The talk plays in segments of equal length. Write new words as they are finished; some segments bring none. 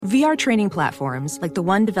VR training platforms, like the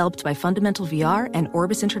one developed by Fundamental VR and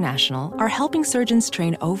Orbis International, are helping surgeons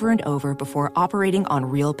train over and over before operating on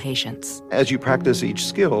real patients. As you practice each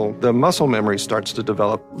skill, the muscle memory starts to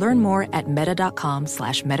develop. Learn more at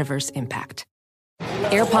meta.com/metaverseimpact.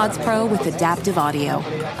 AirPods Pro with adaptive audio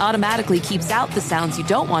automatically keeps out the sounds you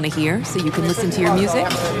don't want to hear so you can listen to your music,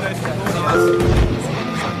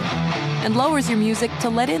 and lowers your music to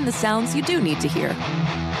let in the sounds you do need to hear.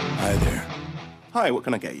 Hi there. Hi, what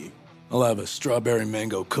can I get you? I'll have a strawberry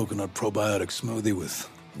mango coconut probiotic smoothie with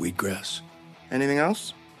wheatgrass. Anything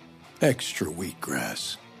else? Extra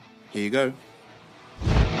wheatgrass. Here you go.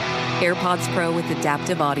 AirPods Pro with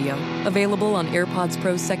adaptive audio. Available on AirPods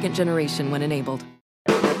Pro 2nd generation when enabled.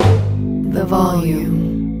 The volume.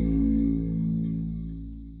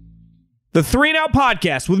 The 3 and Out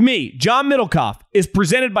podcast with me, John Middlecoff, is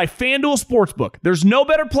presented by FanDuel Sportsbook. There's no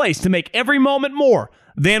better place to make every moment more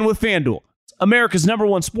than with FanDuel. America's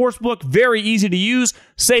 #1 sportsbook, very easy to use,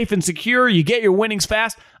 safe and secure. You get your winnings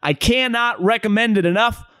fast. I cannot recommend it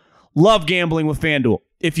enough. Love gambling with FanDuel.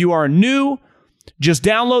 If you are new, just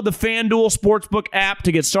download the FanDuel Sportsbook app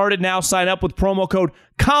to get started now. Sign up with promo code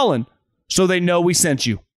Colin so they know we sent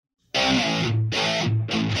you.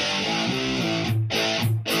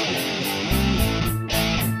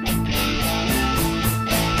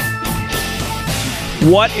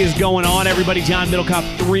 What is going on, everybody? John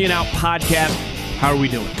Middlecoff, 3 and Out podcast. How are we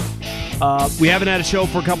doing? We haven't had a show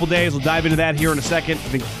for a couple days. We'll dive into that here in a second. I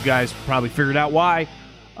think you guys probably figured out why.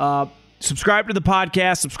 Subscribe to the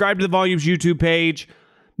podcast. Subscribe to the Volumes YouTube page.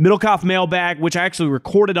 Middlecoff Mailbag, which I actually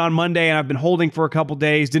recorded on Monday and I've been holding for a couple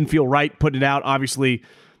days. Didn't feel right putting it out, obviously,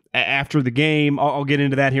 after the game. I'll get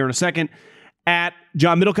into that here in a second. At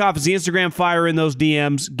John Middlecoff is the Instagram. Fire in those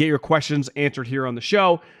DMs. Get your questions answered here on the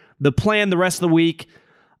show. The plan the rest of the week,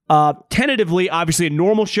 tentatively, obviously a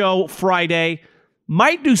normal show Friday.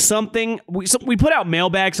 Might do something. We put out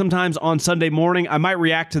Mailbag sometimes on Sunday morning. I might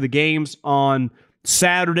react to the games on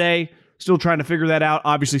Saturday. Still trying to figure that out.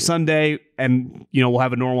 Obviously Sunday, and we'll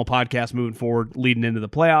have a normal podcast moving forward leading into the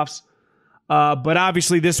playoffs. But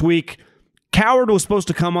obviously this week, Coward was supposed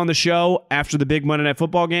to come on the show after the big Monday Night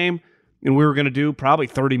Football game, and we were going to do probably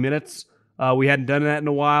 30 minutes. We hadn't done that in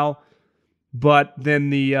a while. But then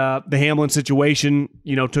the Hamlin situation,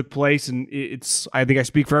 took place, and I think I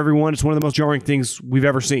speak for everyone. It's one of the most jarring things we've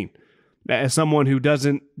ever seen. As someone who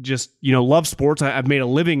doesn't just, love sports, I've made a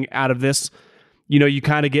living out of this. You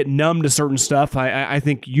kind of get numb to certain stuff. I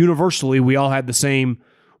think universally we all had the same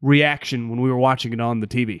reaction when we were watching it on the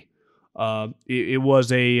TV. It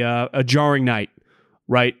was a jarring night,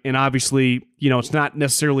 right? And obviously, it's not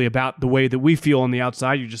necessarily about the way that we feel on the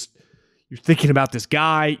outside. You're thinking about this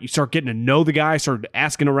guy. You start getting to know the guy, start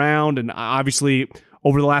asking around. And obviously,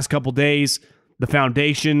 over the last couple days, the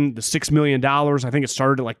foundation, the $6 million, I think it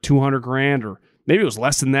started at like $200,000 or maybe it was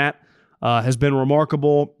less than that, has been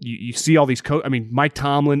remarkable. You see all these Mike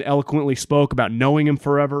Tomlin eloquently spoke about knowing him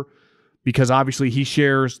forever because obviously he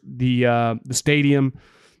shares the stadium,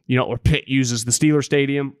 or Pitt uses the Steelers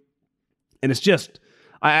stadium. And it's just,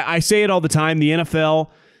 I say it all the time, the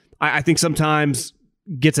NFL, I think sometimes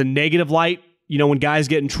gets a negative light, when guys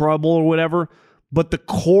get in trouble or whatever. But the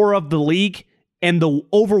core of the league and the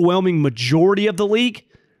overwhelming majority of the league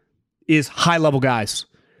is high-level guys.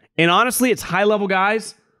 And honestly, it's high-level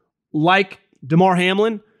guys like Damar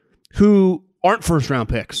Hamlin who aren't first-round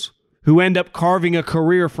picks, who end up carving a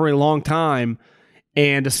career for a long time.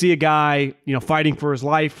 And to see a guy, fighting for his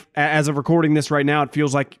life, as of recording this right now, it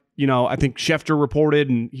feels like, I think Schefter reported,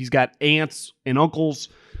 and he's got aunts and uncles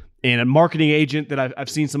and a marketing agent that I've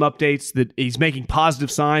seen some updates that he's making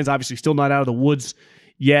positive signs, obviously still not out of the woods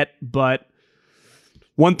yet. But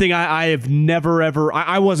one thing I have never, ever,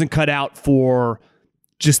 I wasn't cut out for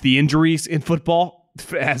just the injuries in football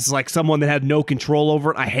as like someone that had no control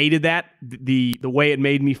over it. I hated that, the way it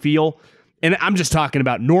made me feel. And I'm just talking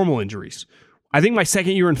about normal injuries. I think my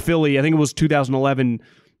second year in Philly, I think it was 2011,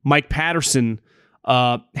 Mike Patterson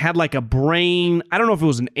had like a brain, I don't know if it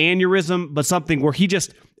was an aneurysm, but something where he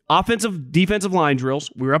just, offensive, defensive line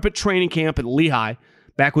drills. We were up at training camp at Lehigh,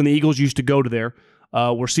 back when the Eagles used to go to there,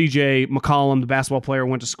 where C.J. McCollum, the basketball player,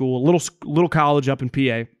 went to school. A little college up in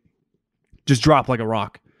PA. Just dropped like a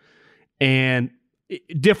rock. And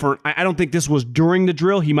different. I don't think this was during the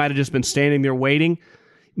drill. He might have just been standing there waiting.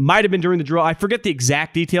 Might have been during the drill. I forget the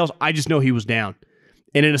exact details. I just know he was down.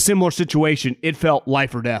 And in a similar situation, it felt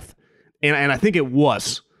life or death. And I think it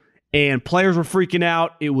was. And players were freaking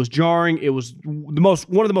out. It was jarring. It was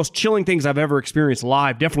one of the most chilling things I've ever experienced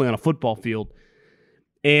live, definitely on a football field.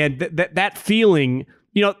 And that feeling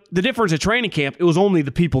the difference at training camp, it was only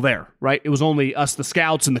the people there, right? It was only us, the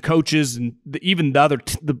scouts and the coaches, and even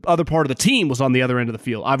the other part of the team was on the other end of the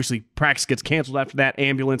field. Obviously, practice gets canceled after that.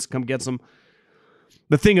 Ambulance come gets them.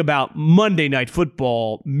 The thing about Monday Night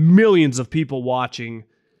Football, millions of people watching,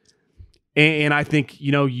 and I think,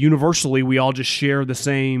 universally we all just share the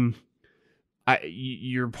same.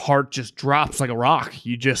 Your heart just drops like a rock.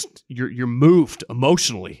 You're moved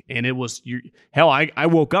emotionally, and it was I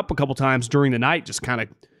woke up a couple times during the night just kind of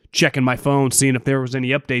checking my phone, seeing if there was any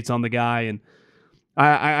updates on the guy, and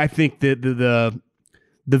I think that the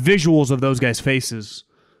visuals of those guys' faces,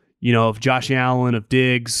 of Josh Allen, of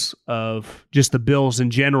Diggs, of just the Bills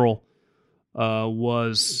in general,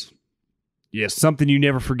 was something you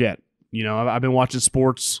never forget. I've been watching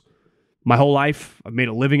sports my whole life. I've made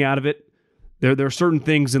a living out of it. There are certain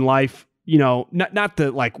things in life, not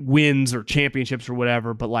the like wins or championships or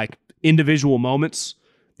whatever, but like individual moments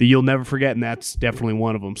that you'll never forget, and that's definitely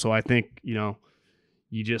one of them. So I think, you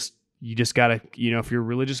just gotta, if you're a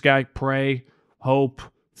religious guy, pray, hope,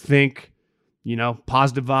 think,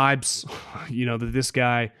 positive vibes, that this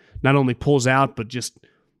guy not only pulls out, but just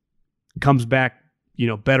comes back,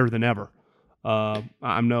 better than ever.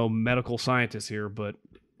 I'm no medical scientist here, but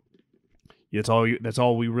that's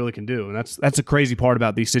all we really can do. And that's the crazy part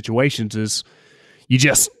about these situations is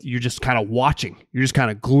you're just kind of watching. You're just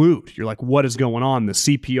kind of glued. You're like, what is going on? The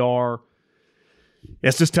CPR.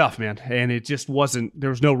 It's just tough, man. And it just wasn't, there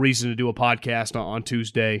was no reason to do a podcast on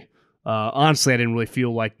Tuesday. Honestly, I didn't really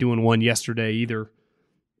feel like doing one yesterday either.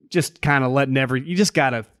 Just kind of letting we just got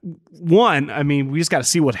to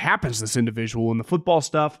see what happens to this individual in the football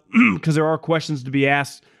stuff, because there are questions to be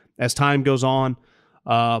asked as time goes on.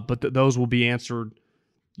 But those will be answered,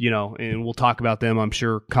 and we'll talk about them, I'm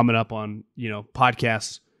sure, coming up on,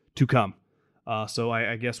 podcasts to come. So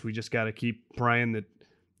I guess we just got to keep praying that,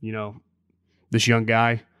 this young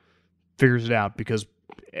guy figures it out, because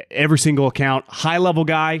every single account, high-level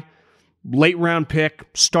guy, late-round pick,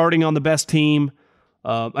 starting on the best team.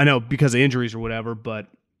 I know because of injuries or whatever, but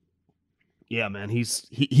yeah, man, he's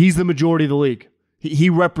the majority of the league. He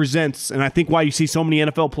represents, and I think why you see so many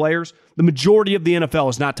NFL players, the majority of the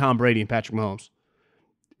NFL is not Tom Brady and Patrick Mahomes.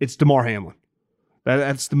 It's Damar Hamlin.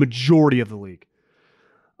 That's the majority of the league.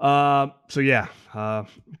 We'll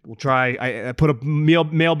try. I put a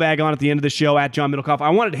mailbag on at the end of the show at John Middlecoff.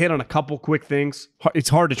 I wanted to hit on a couple quick things. It's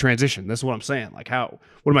hard to transition. That's what I'm saying. Like, what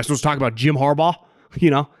am I supposed to talk about? Jim Harbaugh?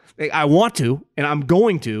 I want to, and I'm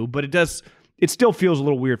going to, but it still feels a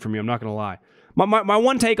little weird for me. I'm not going to lie. My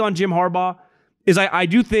one take on Jim Harbaugh is I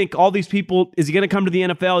do think all these people, is he going to come to the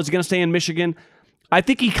NFL? Is he going to stay in Michigan? I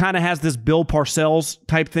think he kind of has this Bill Parcells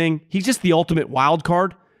type thing. He's just the ultimate wild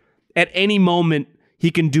card. At any moment, he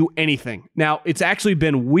can do anything. Now, it's actually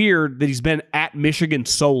been weird that he's been at Michigan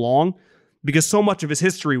so long, because so much of his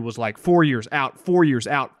history was like 4 years out, 4 years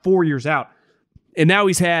out, 4 years out. And now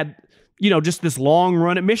he's had, just this long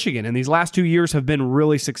run at Michigan, and these last 2 years have been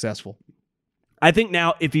really successful. I think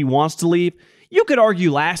now if he wants to leave, you could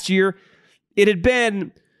argue last year it had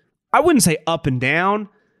been, I wouldn't say up and down,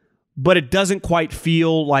 but it doesn't quite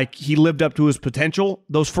feel like he lived up to his potential.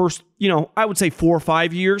 Those first, I would say 4 or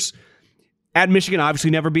 5 years at Michigan, obviously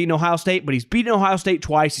never beaten Ohio State, but he's beaten Ohio State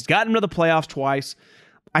twice. He's gotten to the playoffs twice.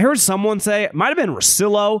 I heard someone say, it might have been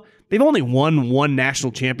Russillo, they've only won one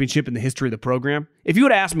national championship in the history of the program. If you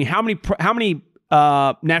would ask me how many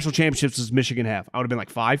national championships does Michigan have, I would have been like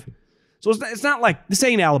 5. So it's not like, this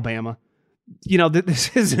ain't Alabama.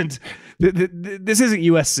 This isn't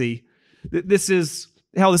USC. This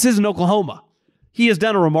isn't Oklahoma. He has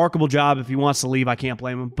done a remarkable job. If he wants to leave, I can't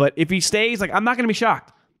blame him. But if he stays, I'm not going to be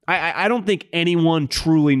shocked. I don't think anyone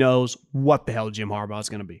truly knows what the hell Jim Harbaugh is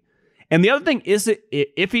going to be. And the other thing is that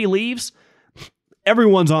if he leaves,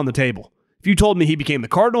 everyone's on the table. If you told me he became the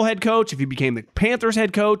Cardinal head coach, if he became the Panthers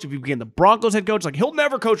head coach, if he became the Broncos head coach, he'll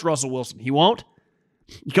never coach Russell Wilson. He won't.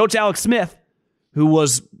 He coached Alex Smith, who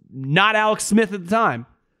was not Alex Smith at the time.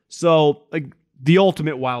 So, the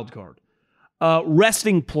ultimate wild card.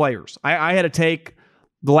 Resting players. I had to take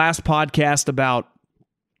the last podcast about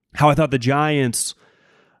how I thought the Giants,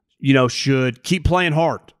 should keep playing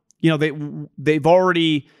hard. They're not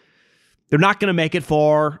going to make it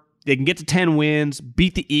far. They can get to 10 wins,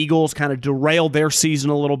 beat the Eagles, kind of derail their season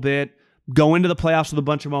a little bit, go into the playoffs with a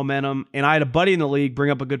bunch of momentum. And I had a buddy in the league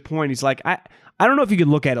bring up a good point. He's like, I don't know if you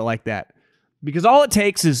can look at it like that. Because all it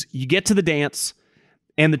takes is you get to the dance,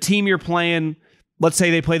 and the team you're playing, let's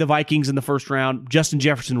say they play the Vikings in the first round, Justin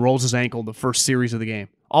Jefferson rolls his ankle the first series of the game.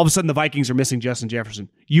 All of a sudden, the Vikings are missing Justin Jefferson.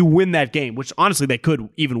 You win that game, which honestly they could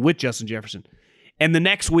even with Justin Jefferson. And the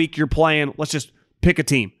next week you're playing, let's just pick a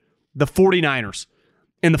team, the 49ers.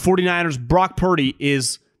 and the 49ers, Brock Purdy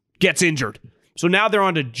gets injured. So now they're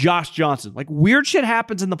on to Josh Johnson. Like, weird shit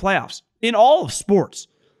happens in the playoffs, in all of sports.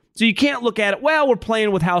 So you can't look at it, well, we're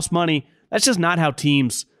playing with house money. That's just not how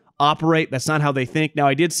teams operate. That's not how they think. Now,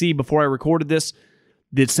 I did see before I recorded this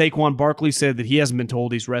that Saquon Barkley said that he hasn't been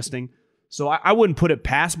told he's resting. So I wouldn't put it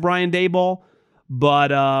past Brian Daboll,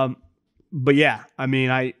 but yeah, I mean,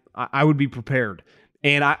 I would be prepared.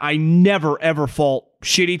 And I never, ever fault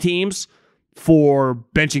shitty teams for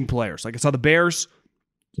benching players. Like I saw the Bears,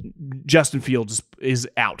 Justin Fields is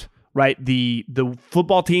out, right? The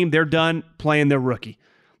football team, they're done playing their rookie.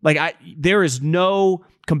 Like there is no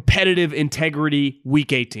competitive integrity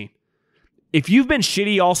week 18. If you've been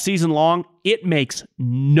shitty all season long, it makes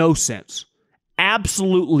no sense.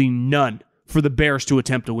 Absolutely none for the Bears to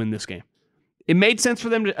attempt to win this game. It made sense for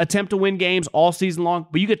them to attempt to win games all season long,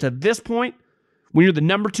 but you get to this point, when you're the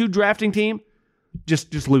number 2 drafting team,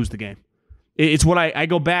 just lose the game. It's what I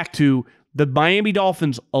go back to the Miami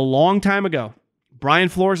Dolphins a long time ago. Brian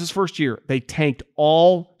Flores' first year, they tanked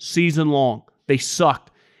all season long. They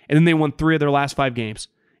sucked. And then they won 3 of their last 5 games.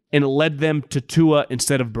 And it led them to Tua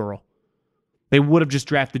instead of Burrow. They would have just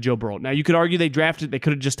drafted Joe Burrow. Now, you could argue they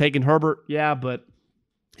could have just taken Herbert. Yeah, but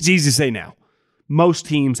it's easy to say now. Most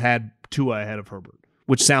teams had Tua ahead of Herbert,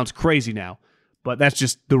 which sounds crazy now, but that's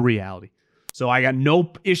just the reality. So I got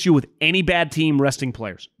no issue with any bad team resting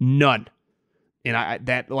players. None. And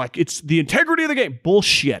it's the integrity of the game.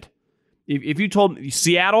 Bullshit. If you told me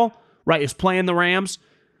Seattle, right, is playing the Rams.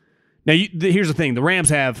 Now, here's the thing. The Rams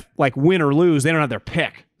have, like, win or lose. They don't have their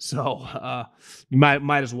pick. So you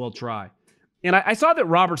might as well try. And I saw that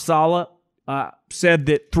Robert Saleh said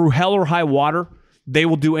that through hell or high water, they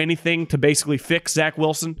will do anything to basically fix Zach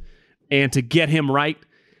Wilson and to get him right.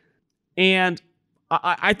 And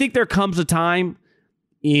I think there comes a time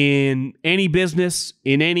in any business,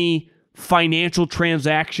 in any financial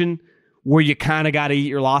transaction, where you kind of got to eat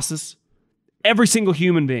your losses. Every single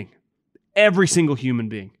human being, every single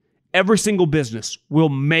business will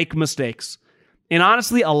make mistakes. And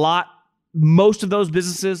honestly, most of those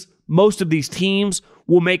businesses, most of these teams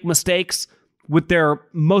will make mistakes with their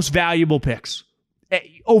most valuable picks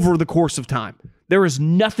over the course of time. There is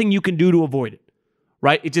nothing you can do to avoid it,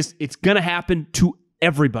 right? It's going to happen to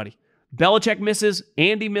everybody. Belichick misses,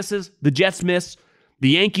 Andy misses, the Jets miss, the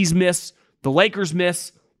Yankees miss, the Lakers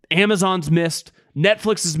miss, Amazon's missed,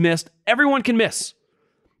 Netflix has missed. Everyone can miss.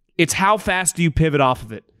 It's how fast do you pivot off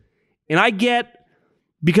of it? And I get,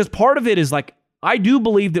 because part of it is like, I do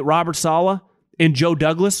believe that Robert Saleh and Joe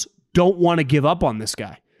Douglas don't want to give up on this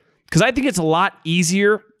guy. Because I think it's a lot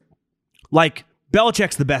easier. Like,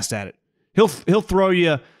 Belichick's the best at it. He'll throw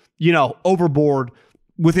you, overboard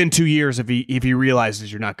within 2 years if he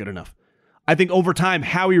realizes you're not good enough. I think over time,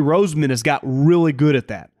 Howie Roseman has got really good at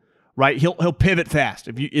that, right? He'll pivot fast.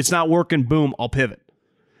 If it's not working, boom, I'll pivot.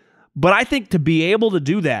 But I think to be able to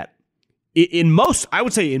do that, in most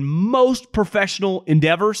professional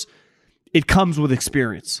endeavors, it comes with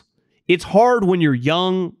experience. It's hard when you're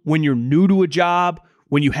young, when you're new to a job,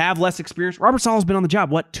 when you have less experience. Robert Saleh's been on the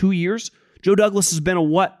job, 2 years? Joe Douglas has been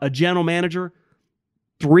a general manager?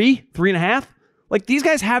 3.5? Like, these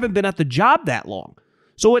guys haven't been at the job that long.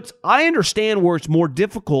 So I understand where it's more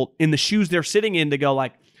difficult in the shoes they're sitting in to go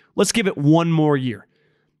like, let's give it one more year.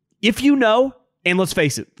 If you know, and let's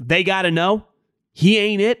face it, they got to know, he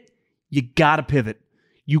ain't it, you got to pivot.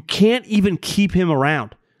 You can't even keep him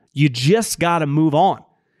around. You just got to move on.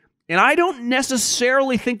 And I don't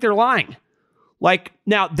necessarily think they're lying. Like,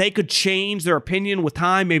 now, they could change their opinion with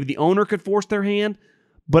time. Maybe the owner could force their hand.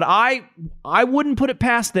 But I wouldn't put it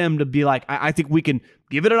past them to be like, I think we can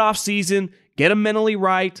give it an off season, get him mentally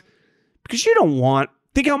right. Because you don't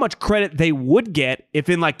think how much credit they would get if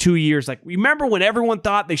in like 2 years, like, remember when everyone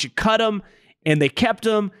thought they should cut him and they kept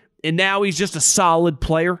him and now he's just a solid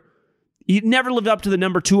player? He never lived up to the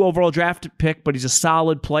number 2 overall draft pick, but he's a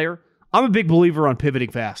solid player. I'm a big believer on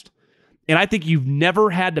pivoting fast. And I think you've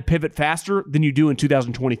never had to pivot faster than you do in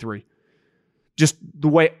 2023. Just the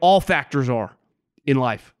way all factors are in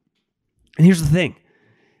life. And here's the thing.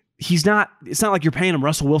 It's not like you're paying him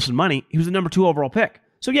Russell Wilson money. He was the number 2 overall pick.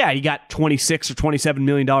 So yeah, he got $26 or $27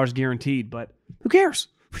 million guaranteed, but who cares?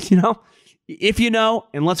 If you know,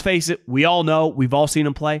 and let's face it, we all know, we've all seen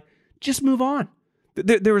him play, just move on.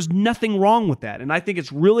 There is nothing wrong with that. And I think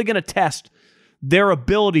it's really going to test their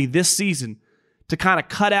ability this season to kind of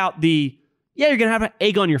cut out you're going to have an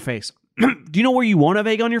egg on your face. Do you know where you won't have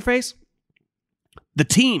egg on your face? The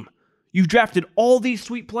team. You've drafted all these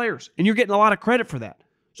sweet players, and you're getting a lot of credit for that.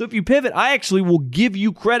 So if you pivot, I actually will give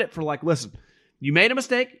you credit for like, listen, you made a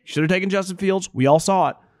mistake. You should have taken Justin Fields. We all saw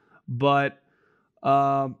it. But,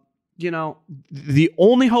 the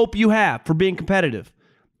only hope you have for being competitive.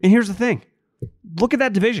 And here's the thing. Look at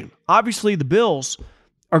that division. Obviously, the Bills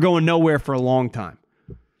are going nowhere for a long time.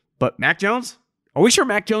 But Mac Jones? Are we sure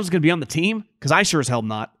Mac Jones is going to be on the team? Because I sure as hell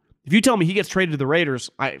not. If you tell me he gets traded to the Raiders,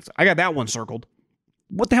 I got that one circled.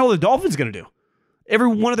 What the hell are the Dolphins going to do? Every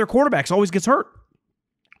one of their quarterbacks always gets hurt.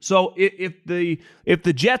 So if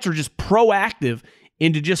the Jets are just proactive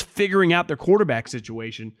into just figuring out their quarterback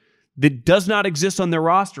situation that does not exist on their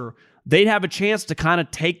roster, they'd have a chance to kind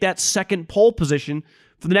of take that second pole position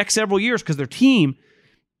for the next several years because their team,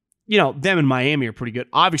 them in Miami are pretty good.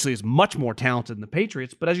 Obviously, is much more talented than the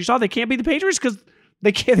Patriots, but as you saw, they can't beat the Patriots because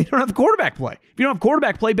they don't have the quarterback play. If you don't have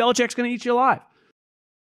quarterback play, Belichick's going to eat you alive.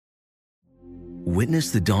 Witness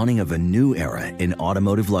the dawning of a new era in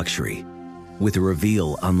automotive luxury with a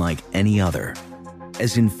reveal unlike any other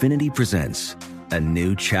as Infiniti presents a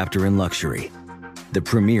new chapter in luxury, the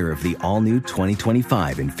premiere of the all-new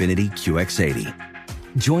 2025 Infiniti QX80.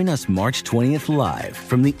 Join us March 20th live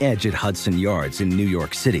from the Edge at Hudson Yards in New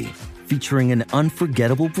York City, featuring an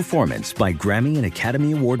unforgettable performance by Grammy and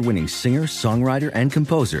Academy Award-winning singer, songwriter, and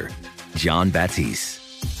composer, Jon Batiste.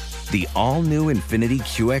 The all-new Infiniti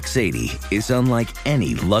QX80 is unlike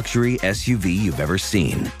any luxury SUV you've ever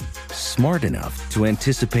seen. Smart enough to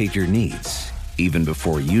anticipate your needs, even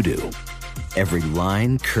before you do. Every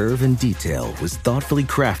line, curve, and detail was thoughtfully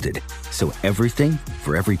crafted, so everything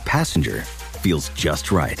for every passenger feels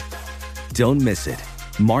just right. Don't miss it.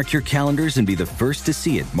 Mark your calendars and be the first to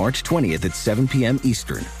see it March 20th at 7 p.m.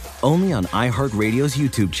 Eastern, only on iHeartRadio's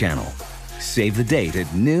YouTube channel. Save the date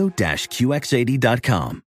at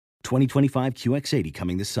new-QX80.com. 2025 QX80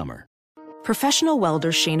 coming this summer. Professional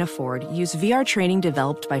welder Shayna Ford used VR training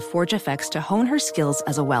developed by ForgeFX to hone her skills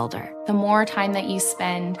as a welder. The more time that you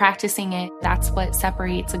spend practicing it, that's what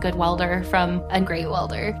separates a good welder from a great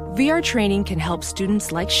welder. VR training can help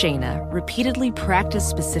students like Shayna repeatedly practice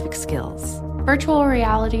specific skills. Virtual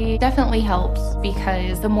reality definitely helps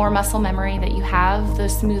because the more muscle memory that you have, the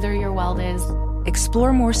smoother your weld is.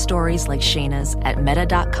 Explore more stories like Shayna's at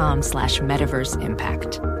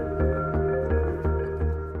meta.com/metaverseimpact.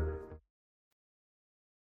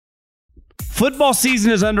 Football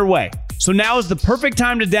season is underway, so now is the perfect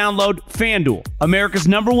time to download FanDuel, America's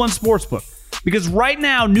 #1 sportsbook. Because right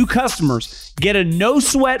now, new customers get a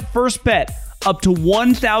no-sweat first bet up to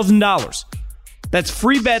 $1,000. That's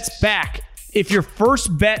free bets back if your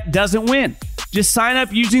first bet doesn't win. Just sign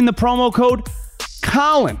up using the promo code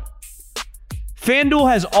Colin. FanDuel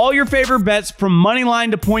has all your favorite bets from money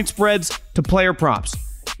line to point spreads to player props.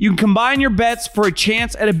 You can combine your bets for a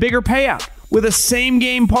chance at a bigger payout with a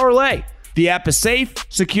same-game parlay. The app is safe,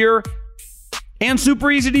 secure, and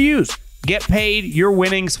super easy to use. Get paid your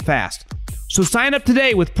winnings fast. So sign up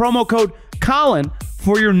today with promo code Colin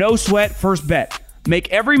for your no-sweat first bet. Make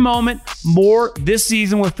every moment more this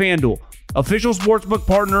season with FanDuel, official sportsbook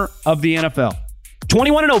partner of the NFL.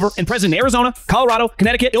 21 and over and present in Arizona, Colorado,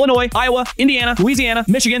 Connecticut, Illinois, Iowa, Indiana, Louisiana,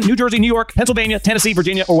 Michigan, New Jersey, New York, Pennsylvania, Tennessee,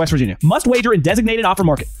 Virginia, or West Virginia. Must wager in designated offer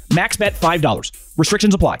market. Max bet $5.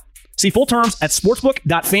 Restrictions apply. See full terms at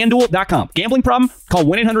sportsbook.fanduel.com. Gambling problem? Call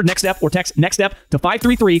 1-800-NEXT-STEP or text NEXT-STEP to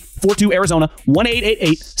 533-42 Arizona,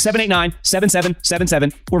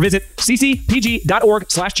 1-888-789-7777 or visit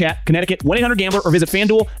ccpg.org/chat, Connecticut, 1-800-GAMBLER or visit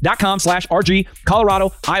fanduel.com/RG,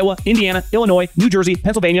 Colorado, Iowa, Indiana, Illinois, New Jersey,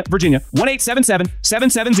 Pennsylvania, Virginia,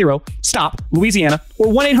 1-877-770-STOP, Louisiana, or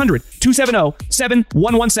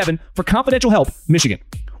 1-800-270-7117 for confidential help, Michigan.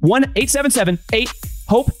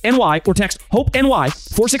 1-877-8-HOPE-NY or text HOPE-NY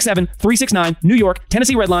 467-369 New York,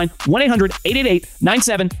 Tennessee Redline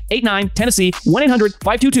 1-800-888-9789 Tennessee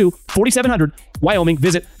 1-800-522-4700 Wyoming.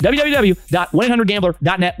 Visit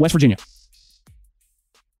www.1800gambler.net West Virginia.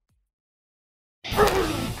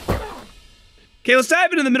 Okay, let's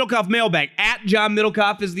dive into the Middlecoff mailbag. At John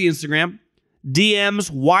Middlecoff is the Instagram. DMs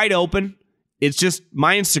wide open. It's just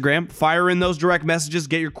my Instagram. Fire in those direct messages.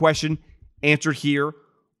 Get your question answered here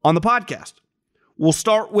on the podcast. We'll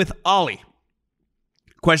start with Ollie.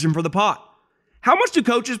 Question for the pod. How much do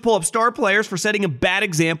coaches pull up star players for setting a bad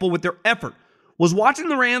example with their effort? Was watching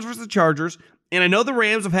the Rams versus the Chargers, and I know the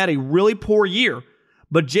Rams have had a really poor year,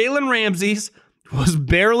 but Jalen Ramsey's was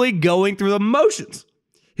barely going through the motions.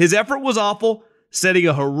 His effort was awful, setting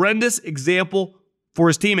a horrendous example for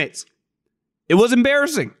his teammates. It was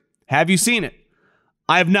embarrassing. Have you seen it?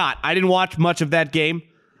 I have not. I didn't watch much of that game.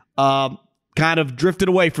 Kind of drifted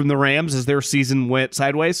away from the Rams as their season went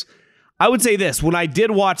sideways. I would say this. When I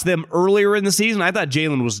did watch them earlier in the season, I thought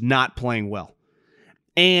Jalen was not playing well.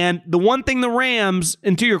 And the one thing the Rams,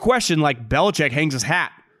 and to your question, like Belichick hangs his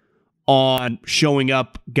hat on showing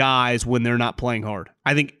up guys when they're not playing hard.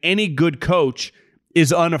 I think any good coach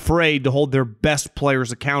is unafraid to hold their best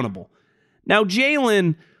players accountable. Now,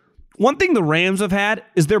 Jalen, one thing the Rams have had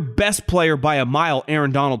is their best player by a mile,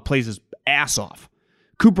 Aaron Donald, plays his ass off.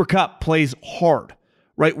 Cooper Kupp plays hard,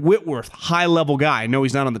 right? Whitworth, high-level guy. I know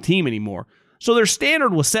he's not on the team anymore. So their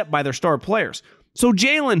standard was set by their star players. So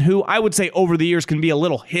Jalen, who I would say over the years can be a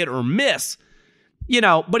little hit or miss,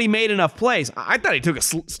 but he made enough plays. I thought he took a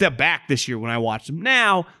step back this year when I watched him.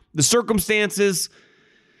 Now, the circumstances,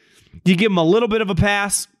 you give him a little bit of a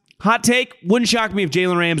pass. Hot take, wouldn't shock me if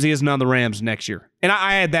Jalen Ramsey isn't on the Rams next year. And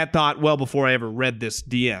I had that thought well before I ever read this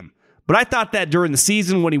DM. But I thought that during the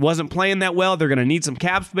season when he wasn't playing that well, they're going to need some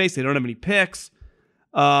cap space. They don't have any picks.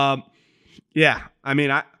 I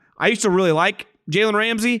used to really like Jalen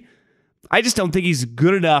Ramsey. I just don't think he's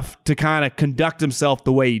good enough to kind of conduct himself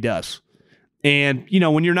the way he does. And,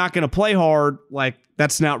 when you're not going to play hard,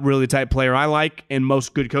 that's not really the type of player I like and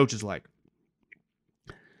most good coaches like.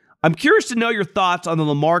 I'm curious to know your thoughts on the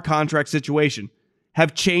Lamar contract situation.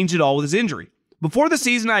 Have changed at all with his injury? Before the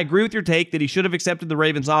season, I agree with your take that he should have accepted the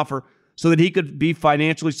Ravens' offer so that he could be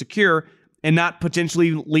financially secure and not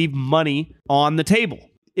potentially leave money on the table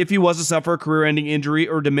if he was to suffer a career-ending injury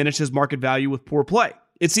or diminish his market value with poor play.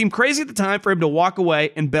 It seemed crazy at the time for him to walk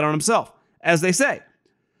away and bet on himself, as they say.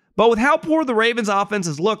 But with how poor the Ravens' offense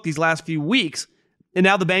has looked these last few weeks, and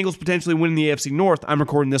now the Bengals potentially winning the AFC North, I'm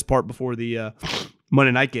recording this part before the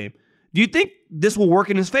Monday night game. Do you think this will work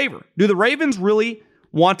in his favor? Do the Ravens really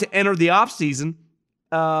want to enter the offseason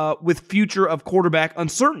with future of quarterback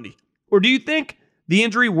uncertainty? Or do you think the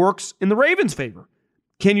injury works in the Ravens' favor?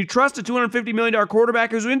 Can you trust a $250 million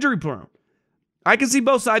quarterback who's injury prone? I can see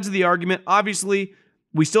both sides of the argument. Obviously,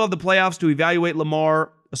 we still have the playoffs to evaluate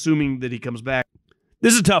Lamar, assuming that he comes back.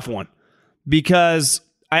 This is a tough one because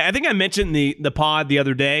I think I mentioned the pod the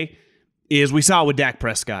other day is we saw it with Dak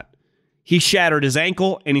Prescott. He shattered his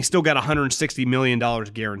ankle, and he still got $160 million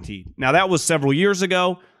guaranteed. Now, that was several years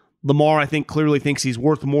ago. Lamar, I think, clearly thinks he's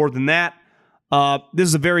worth more than that. This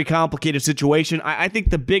is a very complicated situation. I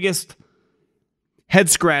think the biggest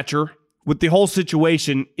head-scratcher with the whole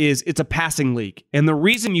situation is it's a passing league. And the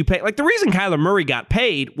reason the reason Kyler Murray got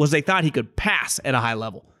paid was they thought he could pass at a high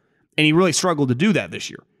level. And he really struggled to do that this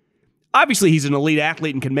year. Obviously, he's an elite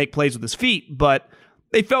athlete and can make plays with his feet, but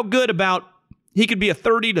they felt good about he could be a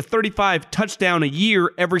 30 to 35 touchdown a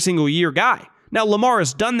year, every single year guy. Now, Lamar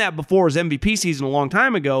has done that before his MVP season a long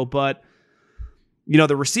time ago, but,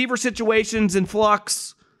 the receiver situation's in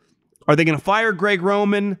flux. Are they going to fire Greg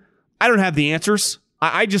Roman? I don't have the answers.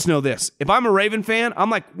 I just know this. If I'm a Raven fan, I'm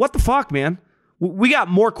like, what the fuck, man? We got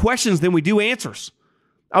more questions than we do answers.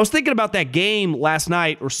 I was thinking about that game last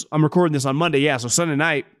night, or I'm recording this on Monday, so Sunday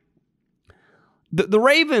night. The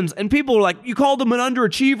Ravens, and people are like, you called them an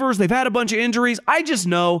underachievers. They've had a bunch of injuries. I just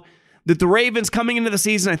know that the Ravens coming into the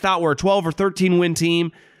season, I thought were a 12 or 13 win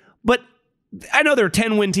team. But I know they're a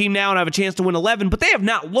 10 win team now and have a chance to win 11, but they have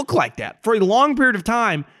not looked like that. For a long period of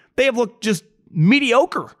time, they have looked just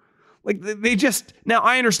mediocre. Now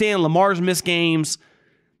I understand Lamar's missed games.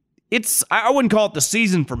 I wouldn't call it the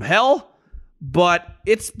season from hell, but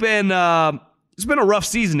it's been a rough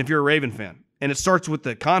season if you're a Raven fan. And it starts with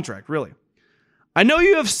the contract, really. I know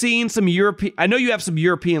you have some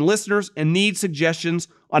European listeners and need suggestions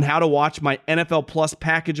on how to watch my NFL Plus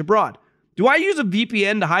package abroad. Do I use a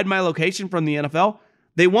VPN to hide my location from the NFL?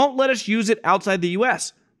 They won't let us use it outside the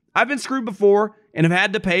US. I've been screwed before and have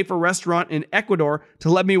had to pay for a restaurant in Ecuador to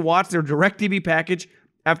let me watch their DirecTV package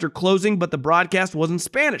after closing, but the broadcast wasn't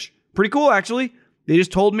Spanish. Pretty cool, actually. They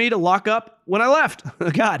just told me to lock up when I left.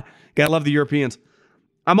 God, gotta love the Europeans.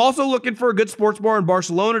 I'm also looking for a good sports bar in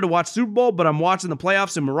Barcelona to watch Super Bowl, but I'm watching the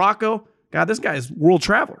playoffs in Morocco. God, this guy is world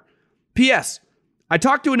traveler. P.S. I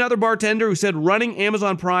talked to another bartender who said running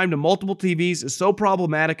Amazon Prime to multiple TVs is so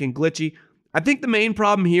problematic and glitchy. I think the main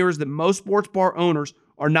problem here is that most sports bar owners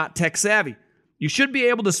are not tech savvy. You should be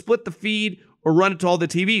able to split the feed or run it to all the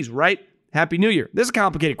TVs, right? Happy New Year. This is a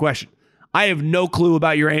complicated question. I have no clue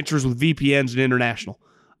about your answers with VPNs and international.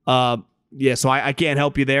 So I can't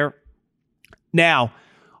help you there. Now,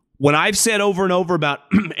 when I've said over and over about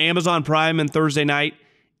Amazon Prime and Thursday night,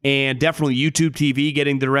 and definitely YouTube TV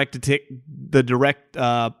getting the direct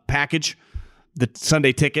package, the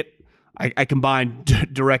Sunday ticket, I combined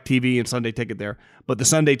direct TV and Sunday ticket there, but the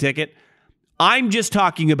Sunday ticket, I'm just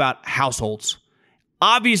talking about households.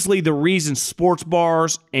 Obviously, the reason sports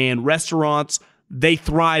bars and restaurants, they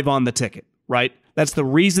thrive on the ticket, right? That's the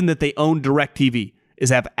reason that they own direct TV, is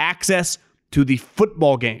have access to the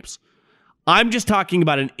football games. I'm just talking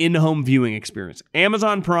about an in-home viewing experience.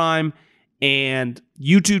 Amazon Prime and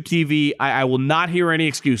YouTube TV, I will not hear any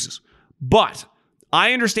excuses. But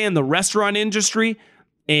I understand the restaurant industry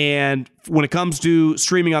And when it comes to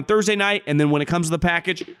streaming on Thursday night, and then when it comes to the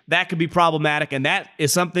package, that could be problematic. And that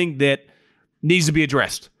is something that needs to be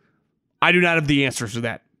addressed. I do not have the answers to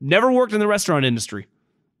that. Never worked in the restaurant industry,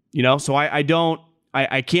 so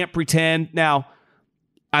I can't pretend. Now,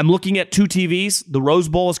 I'm looking at 2 TVs. The Rose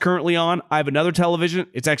Bowl is currently on. I have another television.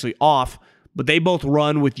 It's actually off, but they both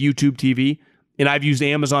run with YouTube TV, and I've used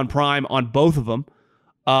Amazon Prime on both of them.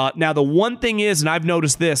 Now, the one thing is, and I've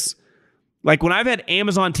noticed this, like when I've had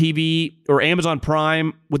Amazon TV or Amazon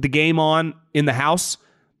Prime with the game on in the house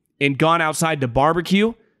and gone outside to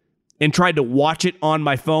barbecue and tried to watch it on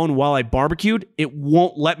my phone while I barbecued, it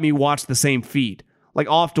won't let me watch the same feed. Like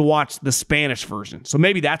I'll have to watch the Spanish version. So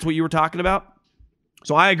maybe that's what you were talking about.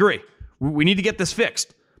 So I agree. We need to get this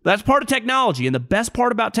fixed. That's part of technology. And the best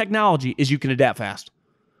part about technology is you can adapt fast,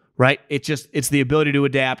 right? It's the ability to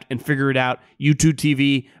adapt and figure it out. YouTube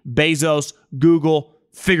TV, Bezos, Google,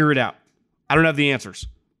 figure it out. I don't have the answers,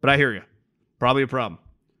 but I hear you. Probably a problem.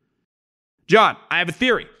 John, I have a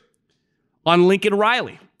theory on Lincoln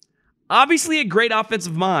Riley. Obviously a great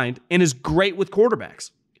offensive mind and is great with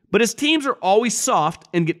quarterbacks, but his teams are always soft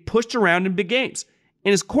and get pushed around in big games.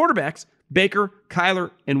 And his quarterbacks, Baker,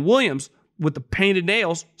 Kyler, and Williams, with the painted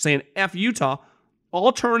nails saying F Utah,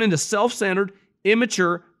 all turn into self-centered,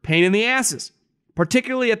 immature pain in the asses,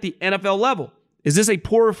 particularly at the NFL level. Is this a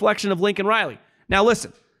poor reflection of Lincoln Riley? Now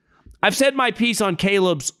listen, I've said my piece on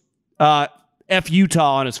Caleb's F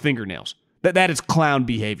Utah on his fingernails. That is clown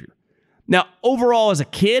behavior. Now, overall, as a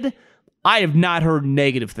kid, I have not heard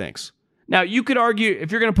negative things. Now, you could argue if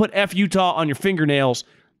you're going to put F Utah on your fingernails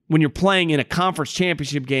when you're playing in a conference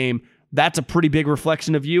championship game, that's a pretty big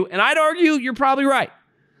reflection of you. And I'd argue you're probably right.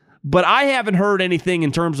 But I haven't heard anything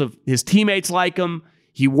in terms of his teammates like him.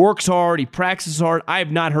 He works hard. He practices hard. I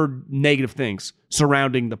have not heard negative things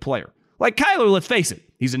surrounding the player. Like Kyler, let's face it.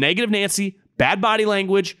 He's a negative Nancy, bad body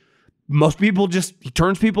language. Most people he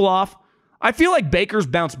turns people off. I feel like Baker's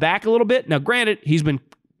bounced back a little bit. Now, granted, he's been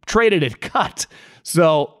traded and cut.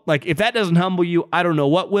 So, if that doesn't humble you, I don't know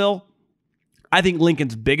what will. I think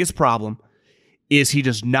Lincoln's biggest problem is he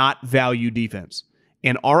does not value defense.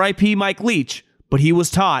 And RIP Mike Leach, but he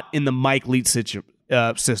was taught in the Mike Leach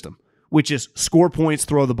system, which is score points,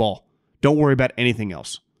 throw the ball. Don't worry about anything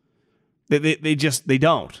else. They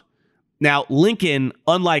don't. Now, Lincoln,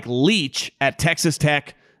 unlike Leach at Texas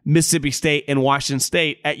Tech, Mississippi State, and Washington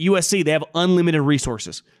State, at USC, they have unlimited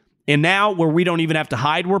resources. And now, where we don't even have to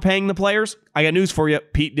hide we're paying the players, I got news for you.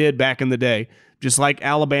 Pete did back in the day. Just like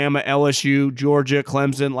Alabama, LSU, Georgia,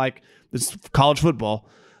 Clemson, this college football.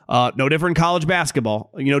 No different in college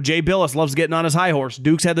basketball. Jay Billis loves getting on his high horse.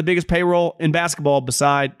 Duke's had the biggest payroll in basketball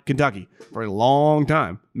beside Kentucky for a long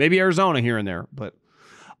time. Maybe Arizona here and there. But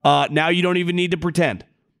now you don't even need to pretend.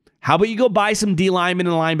 How about you go buy some D linemen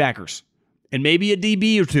and linebackers? And maybe a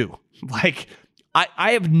DB or two.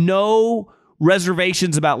 I have no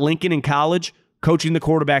reservations about Lincoln in college coaching the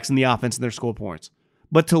quarterbacks in the offense and their score points.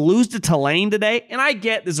 But to lose to Tulane today, and I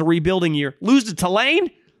get there's a rebuilding year. Lose to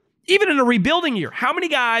Tulane? Even in a rebuilding year, how many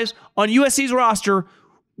guys on USC's roster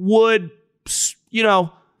would,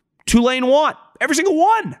 Tulane want? Every single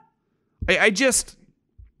one.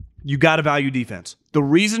 You got to value defense. The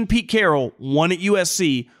reason Pete Carroll won at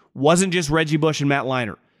USC wasn't just Reggie Bush and Matt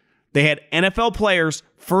Leinart. They had NFL players,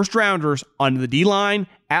 first-rounders on the D-line,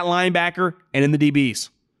 at linebacker, and in the DBs.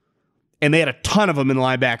 And they had a ton of them in the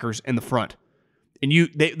linebackers in the front. And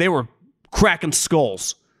they were cracking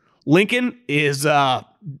skulls. Lincoln is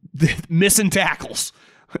missing tackles.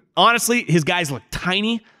 Honestly, his guys look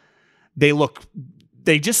tiny. They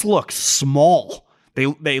just look small.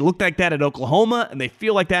 They looked like that at Oklahoma, and they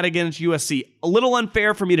feel like that against USC. A little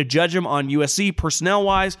unfair for me to judge them on USC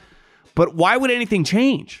personnel-wise, but why would anything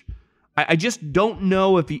change? I just don't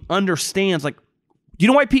know if he understands. Do you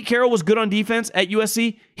know why Pete Carroll was good on defense at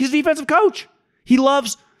USC? He's a defensive coach. He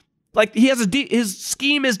loves, he has his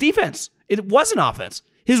scheme is defense. It wasn't offense.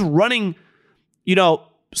 His running,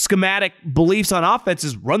 schematic beliefs on offense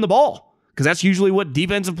is run the ball, because that's usually what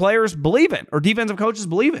defensive players believe in or defensive coaches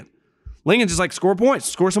believe in. Lincoln's just score points,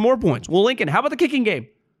 score some more points. Well, Lincoln, how about the kicking game?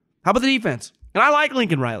 How about the defense? And I like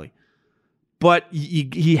Lincoln Riley, but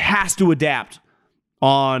he has to adapt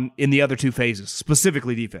in the other two phases,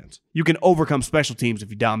 specifically defense. You can overcome special teams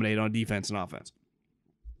if you dominate on defense and offense.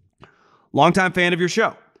 Longtime fan of your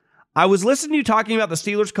show. I was listening to you talking about the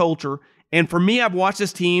Steelers culture, and for me, I've watched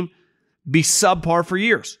this team be subpar for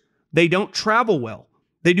years. They don't travel well.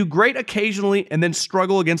 They do great occasionally and then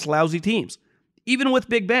struggle against lousy teams. Even with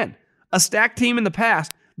Big Ben, a stacked team in the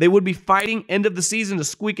past, they would be fighting end of the season to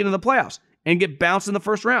squeak into the playoffs and get bounced in the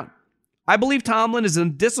first round. I believe Tomlin is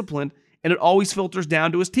undisciplined, and it always filters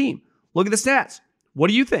down to his team. Look at the stats. What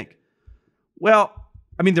do you think? Well,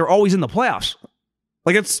 I mean, they're always in the playoffs.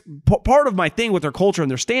 Like, it's part of my thing with their culture and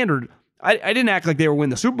their standard. I didn't act like they were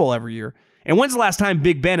winning the Super Bowl every year. And when's the last time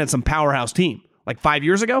Big Ben had some powerhouse team? Like 5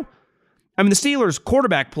 years ago? I mean, the Steelers'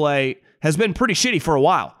 quarterback play has been pretty shitty for a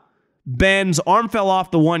while. Ben's arm fell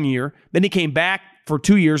off the 1 year. Then he came back for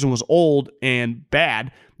 2 years and was old and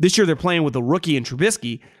bad. This year they're playing with a rookie in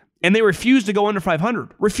Trubisky, and they refuse to go under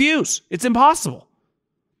 500. Refuse. It's impossible.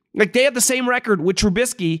 Like, they have the same record with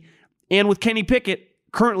Trubisky and with Kenny Pickett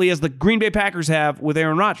currently as the Green Bay Packers have with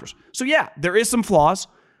Aaron Rodgers. So yeah, there is some flaws.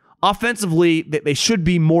 Offensively, they should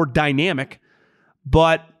be more dynamic,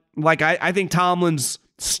 but like I think Tomlin's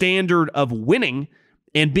standard of winning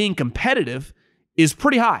and being competitive is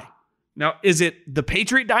pretty high. Now, is it the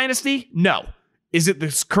Patriot dynasty? No. Is it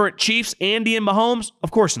the current Chiefs, Andy and Mahomes?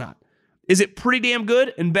 Of course not. Is it pretty damn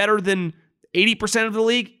good and better than 80% of the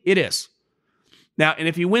league? It is. Now, and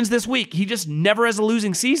if he wins this week, he just never has a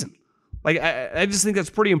losing season. Like, I just think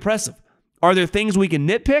that's pretty impressive. Are there things we can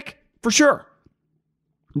nitpick? For sure.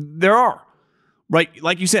 There are. Right?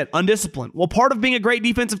 Like you said, undisciplined. Well, part of being a great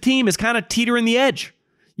defensive team is kind of teetering the edge.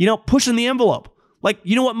 Pushing the envelope. Like,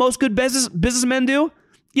 you know what most good businessmen do?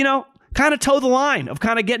 Kind of toe the line of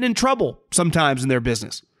kind of getting in trouble sometimes in their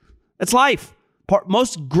business. That's life.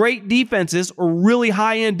 Most great defenses or really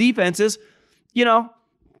high-end defenses,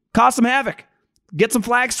 cause some havoc. Get some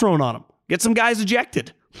flags thrown on them. Get some guys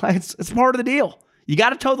ejected. It's part of the deal. You got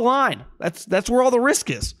to toe the line. That's where all the risk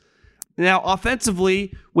is. Now,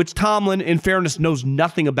 offensively, which Tomlin, in fairness, knows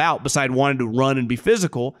nothing about besides wanting to run and be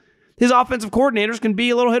physical, his offensive coordinators can be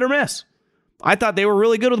a little hit or miss. I thought they were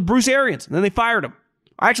really good with Bruce Arians, and then they fired him.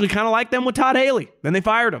 I actually kind of liked them with Todd Haley. Then they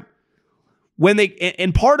fired him.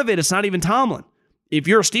 And part of it's not even Tomlin. If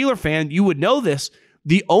you're a Steeler fan, you would know this.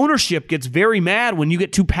 The ownership gets very mad when you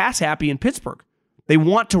get too pass happy in Pittsburgh. They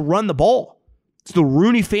want to run the ball. It's the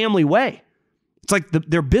Rooney family way. It's like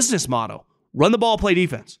their business motto. Run the ball, play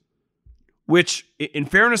defense. Which, in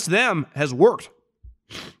fairness to them, has worked.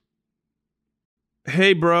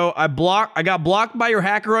 Hey, bro, I got blocked by your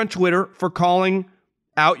hacker on Twitter for calling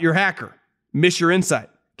out your hacker. Miss your insight.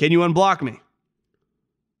 Can you unblock me?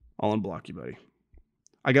 I'll unblock you, buddy.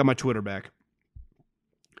 I got my Twitter back.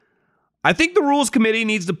 I think the rules committee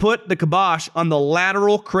needs to put the kibosh on the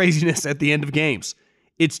lateral craziness at the end of games.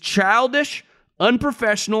 It's childish,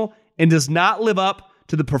 unprofessional, and does not live up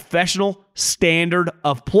to the professional standard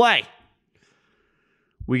of play.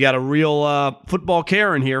 We got a real football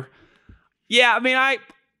Karen here. Yeah, I mean,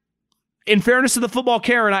 in fairness to the football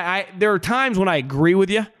Karen, there are times when I agree with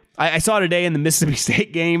you. I saw today in the Mississippi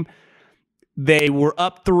State game, they were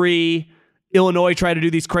up 3. Illinois tried to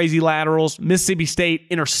do these crazy laterals. Mississippi State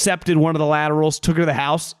intercepted one of the laterals, took her to the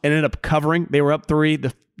house, and ended up covering. They were up 3.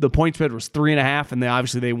 The point spread was 3.5, and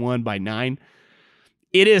obviously they won by 9.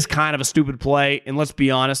 It is kind of a stupid play, and let's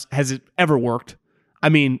be honest, has it ever worked? I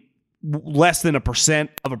mean, less than 1%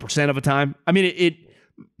 of a time. I mean, it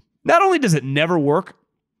not only does it never work,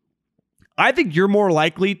 I think you're more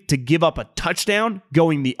likely to give up a touchdown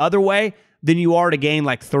going the other way than you are to gain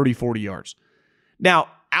like 30, 40 yards. Now,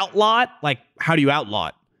 outlaw it, like, how do you outlaw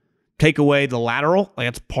it? Take away the lateral? Like,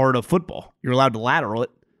 that's part of football. You're allowed to lateral it.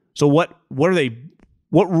 So what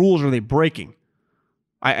rules are they breaking?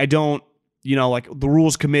 I don't, like the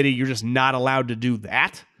rules committee, you're just not allowed to do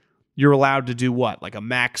that. You're allowed to do what? Like a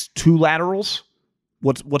max 2 laterals?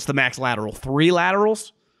 What's the max lateral? 3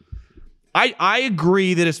 laterals? I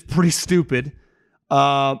agree that it's pretty stupid.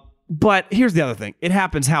 But here's the other thing. It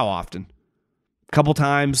happens how often? A couple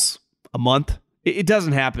times a month? It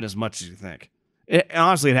doesn't happen as much as you think.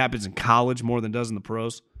 Honestly, it happens in college more than it does in the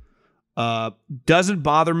pros. Doesn't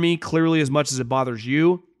bother me clearly as much as it bothers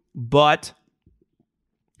you, but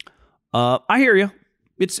I hear you.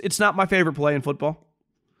 It's not my favorite play in football.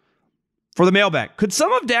 For the mailbag, could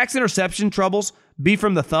some of Dak's interception troubles be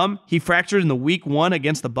from the thumb he fractured in the week 1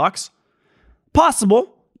 against the Bucs?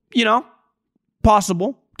 Possible,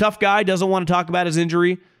 possible. Tough guy, doesn't want to talk about his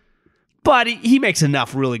injury, but he makes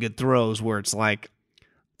enough really good throws where it's like,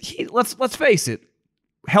 let's face it,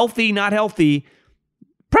 healthy, not healthy.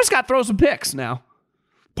 Prescott throws some picks now.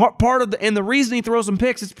 Part of and the reason he throws some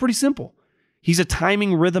picks, it's pretty simple. He's a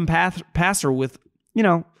timing rhythm passer with,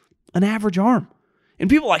 an average arm. And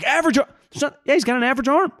people are like, average arm? He's got an average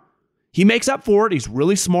arm. He makes up for it. He's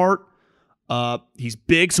really smart. He's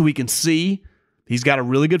big so he can see. He's got a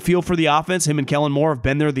really good feel for the offense. Him and Kellen Moore have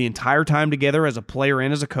been there the entire time together as a player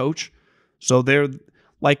and as a coach. So they're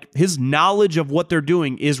like, his knowledge of what they're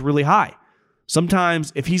doing is really high.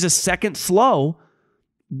 Sometimes if he's a second slow,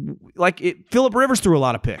 Phillip Rivers threw a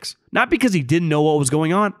lot of picks. Not because he didn't know what was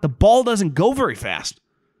going on. The ball doesn't go very fast.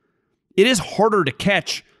 it is harder to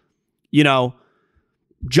catch,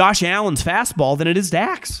 Josh Allen's fastball than it is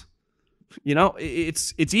Dak's.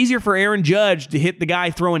 It's easier for Aaron Judge to hit the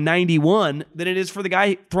guy throwing 91 than it is for the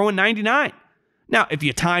guy throwing 99. Now, if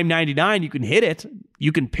you time 99, you can hit it.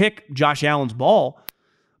 You can pick Josh Allen's ball,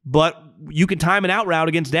 but you can time an out route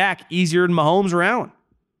against Dak easier than Mahomes or Allen.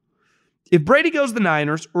 If Brady goes to the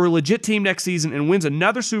Niners or a legit team next season and wins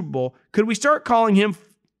another Super Bowl, could we start calling him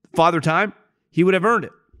Father Time? He would have earned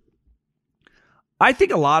it. I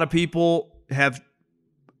think a lot of people have,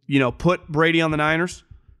 put Brady on the Niners.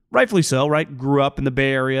 Rightfully so, right? Grew up in the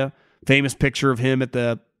Bay Area. Famous picture of him at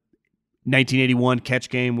the 1981 catch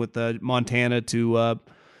game with Montana to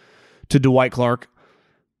Dwight Clark.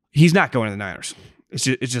 He's not going to the Niners. It's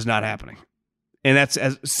just not happening. And that's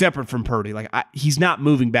as separate from Purdy. He's not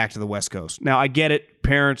moving back to the West Coast. Now, I get it.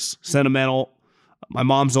 Parents, sentimental. My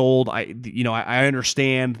mom's old. I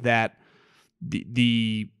understand that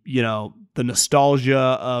the nostalgia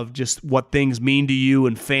of just what things mean to you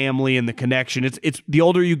and family and the connection. It's the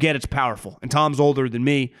older you get, it's powerful. And Tom's older than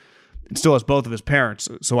me and still has both of his parents.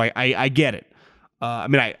 So I get it.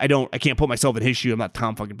 I can't put myself in his shoe. I'm not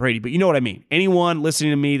Tom fucking Brady, but you know what I mean. Anyone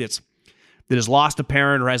listening to me that has lost a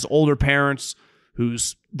parent or has older parents,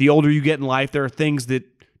 who's the older you get in life, there are things that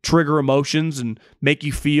trigger emotions and make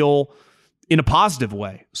you feel in a positive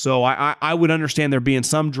way. So I would understand there being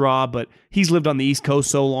some draw, but he's lived on the East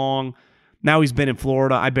Coast so long. Now he's been in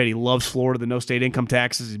Florida. I bet he loves Florida, the no state income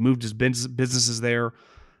taxes. He's moved his businesses there.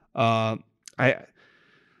 My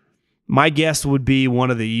guess would be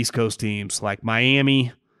one of the East Coast teams, like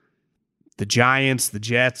Miami, the Giants, the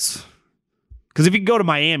Jets. Because if he could go to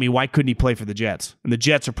Miami, why couldn't he play for the Jets? And the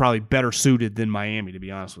Jets are probably better suited than Miami, to be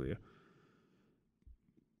honest with you.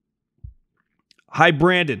 Hi,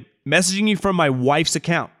 Brandon. Messaging you from my wife's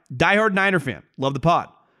account. Diehard Niner fan. Love the pod.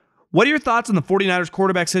 What are your thoughts on the 49ers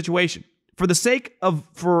quarterback situation? For the sake of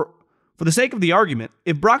the argument,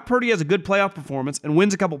 if Brock Purdy has a good playoff performance and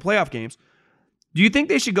wins a couple playoff games, do you think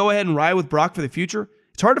they should go ahead and ride with Brock for the future?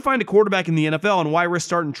 It's hard to find a quarterback in the NFL, and why risk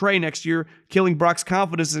starting Trey next year, killing Brock's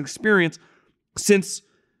confidence and experience since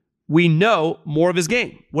we know more of his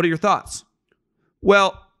game? What are your thoughts?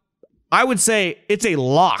 Well, I would say it's a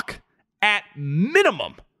lock. At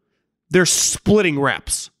minimum, they're splitting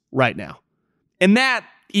reps right now. And that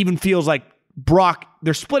even feels like Brock,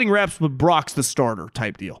 they're splitting reps, but Brock's the starter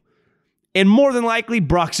type deal. And more than likely,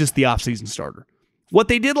 Brock's just the offseason starter. What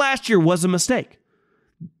they did last year was a mistake.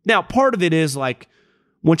 Now, part of it is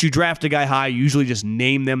once you draft a guy high, you usually just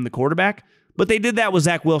name them the quarterback. But they did that with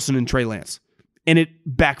Zach Wilson and Trey Lance. And it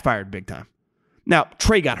backfired big time. Now,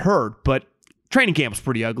 Trey got hurt, but training camp was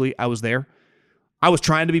pretty ugly. I was there. I was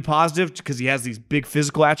trying to be positive because he has these big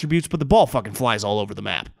physical attributes, but the ball fucking flies all over the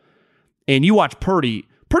map. And you watch Purdy.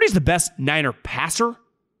 Purdy's the best Niner passer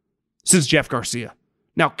since Jeff Garcia.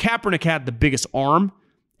 Now, Kaepernick had the biggest arm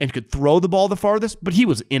and could throw the ball the farthest, but he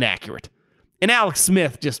was inaccurate. And Alex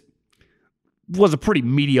Smith just was a pretty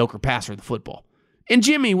mediocre passer of the football. And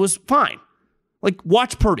Jimmy was fine.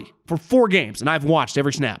 Watch Purdy for 4 games, and I've watched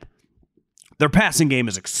every snap. Their passing game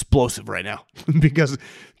is explosive right now because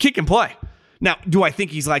kick and play. Now, do I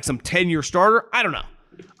think he's like some 10-year starter? I don't know.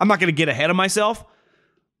 I'm not going to get ahead of myself,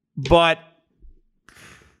 but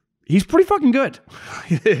he's pretty fucking good.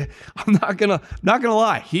 I'm not gonna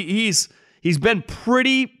lie. He's been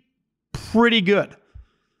pretty good.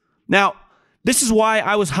 Now, this is why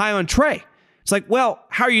I was high on Trey. It's well,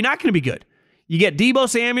 how are you not going to be good? You get Deebo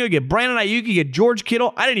Samuel, you get Brandon Ayuk, you get George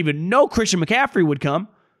Kittle. I didn't even know Christian McCaffrey would come.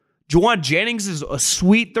 Juwan Jennings is a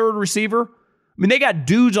sweet third receiver. I mean, they got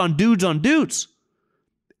dudes on dudes on dudes.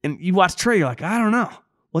 And you watch Trey, you're like, I don't know.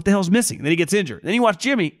 What the hell's missing? And then he gets injured. Then you watch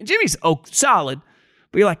Jimmy, and Jimmy's solid.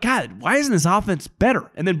 But you're like, God, why isn't this offense better?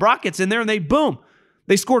 And then Brock gets in there, and they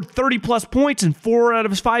scored 30-plus points in 4 out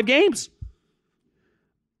of his 5 games.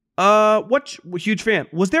 Huge fan.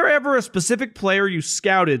 Was there ever a specific player you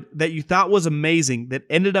scouted that you thought was amazing that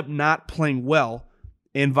ended up not playing well,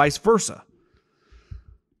 and vice versa?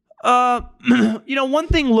 One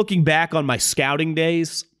thing looking back on my scouting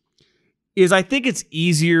days is I think it's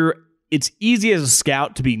easy as a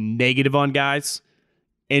scout to be negative on guys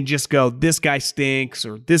and just go, this guy stinks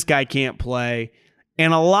or this guy can't play.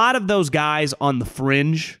 And a lot of those guys on the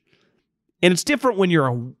fringe, and it's different when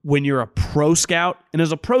you're a pro scout. And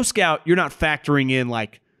as a pro scout, you're not factoring in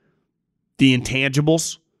the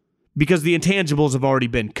intangibles because the intangibles have already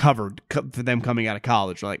been covered for them coming out of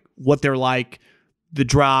college, what they're like, the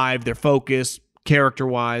drive, their focus,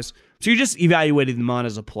 character-wise. So you're just evaluating them on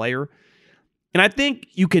as a player. And I think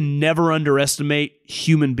you can never underestimate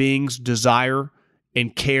human beings' desire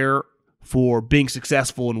and care for being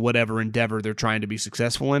successful in whatever endeavor they're trying to be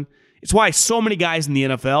successful in. It's why so many guys in the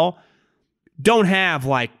NFL don't have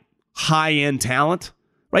like high-end talent,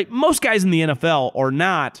 right? Most guys in the NFL are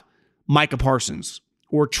not Micah Parsons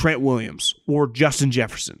or Trent Williams or Justin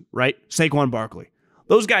Jefferson, right? Saquon Barkley.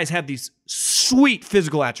 Those guys have these sweet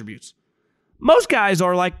physical attributes. Most guys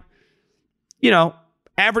are like,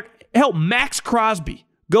 average. Hell, Max Crosby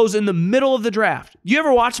goes in the middle of the draft. You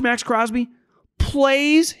ever watch Max Crosby?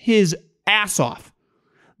 Plays his ass off.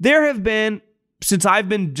 There have been, since I've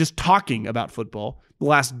been just talking about football the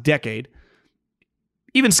last decade,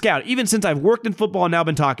 even since I've worked in football and now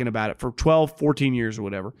been talking about it for 12, 14 years or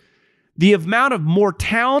whatever, the amount of more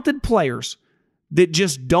talented players that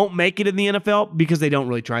just don't make it in the NFL because they don't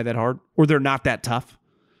really try that hard or they're not that tough.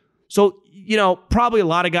 So, probably a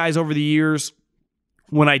lot of guys over the years,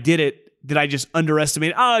 when I did it, that I just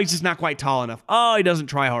underestimated. Oh, he's just not quite tall enough. Oh, he doesn't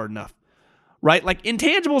try hard enough. Right? Like,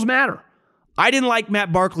 intangibles matter. I didn't like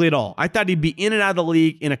Matt Barkley at all. I thought he'd be in and out of the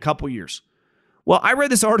league in a couple years. Well, I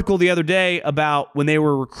read this article the other day about when they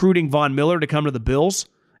were recruiting Von Miller to come to the Bills,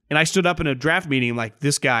 and I stood up in a draft meeting like,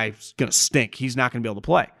 this guy's going to stink. He's not going to be able to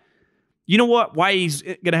play. You know what? Why he's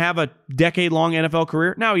going to have a decade-long NFL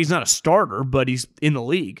career? Now, he's not a starter, but he's in the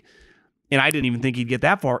league. And I didn't even think he'd get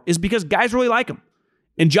that far, is because guys really like him.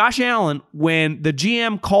 And Josh Allen, when the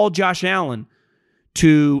GM called Josh Allen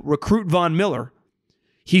to recruit Von Miller,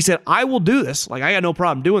 he said, I will do this. Like, I got no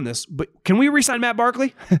problem doing this, but can we re-sign Matt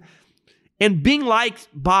Barkley? And being liked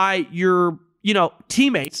by your,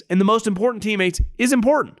 teammates, and the most important teammates, is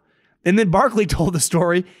important. And then Barkley told the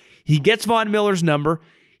story. He gets Von Miller's number.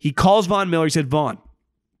 He calls Von Miller. He said, Von,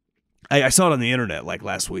 I saw it on the internet like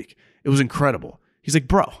last week. It was incredible. He's like,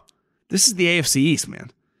 bro, this is the AFC East,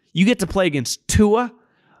 man. You get to play against Tua,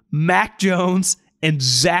 Mac Jones, and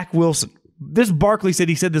Zach Wilson. This Barkley said,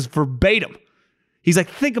 he said this verbatim. He's like,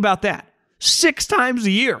 think about that. 6 times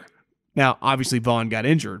a year. Now, obviously, Vaughn got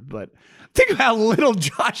injured, but think of how little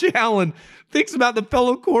Josh Allen thinks about the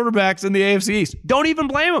fellow quarterbacks in the AFC East. Don't even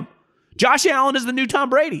blame him. Josh Allen is the new Tom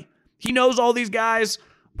Brady. He knows all these guys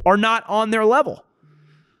are not on their level.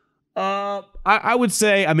 I would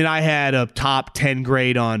say, I had a top 10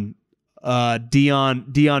 grade on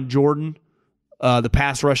Dion Jordan, the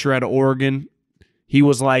pass rusher out of Oregon. He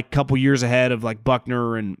was like a couple years ahead of like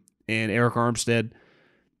Buckner and Eric Armstead.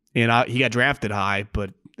 And he got drafted high,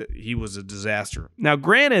 but he was a disaster. Now,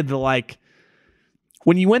 granted,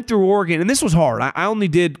 when you went through Oregon, and this was hard. I only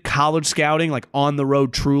did college scouting, like on the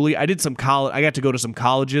road truly. I did some college. I got to go to some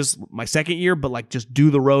colleges my second year, but like just do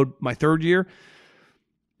the road my third year.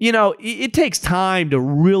 It takes time to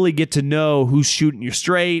really get to know who's shooting you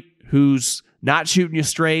straight, who's not shooting you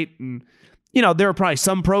straight. And, there are probably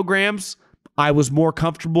some programs I was more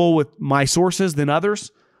comfortable with my sources than others.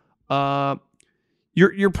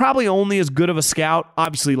 You're probably only as good of a scout.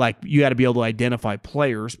 Obviously, like, you got to be able to identify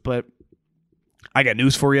players, but I got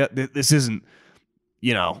news for you. This isn't,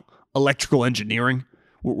 electrical engineering.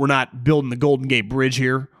 We're not building the Golden Gate Bridge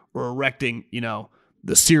here. We're erecting,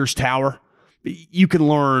 the Sears Tower. You can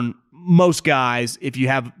learn, most guys, if you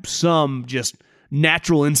have some just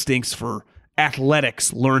natural instincts for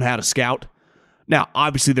athletics, learn how to scout. Now,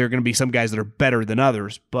 obviously, there are going to be some guys that are better than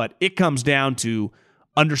others, but it comes down to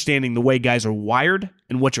understanding the way guys are wired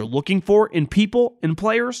and what you're looking for in people and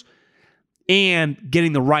players, and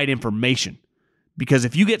getting the right information. Because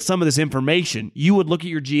if you get some of this information, you would look at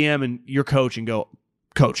your GM and your coach and go,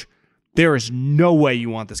 Coach, there is no way you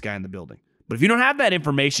want this guy in the building. But if you don't have that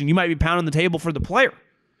information, you might be pounding the table for the player.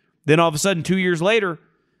 Then all of a sudden, 2 years later,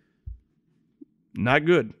 not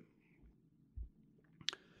good.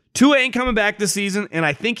 Tua ain't coming back this season, and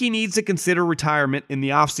I think he needs to consider retirement in the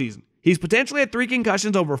offseason. He's potentially had 3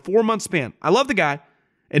 concussions over a 4-month span. I love the guy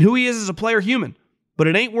and who he is as a player human, but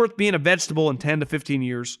it ain't worth being a vegetable in 10 to 15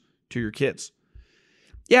 years to your kids.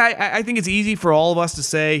 Yeah, I think it's easy for all of us to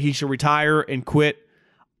say he should retire and quit.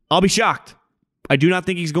 I'll be shocked. I do not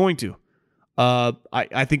think he's going to.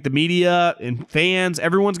 I think the media and fans,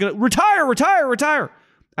 everyone's going to retire.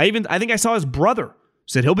 I think I saw his brother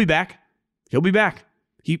said he'll be back. He'll be back.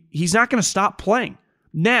 He's not going to stop playing.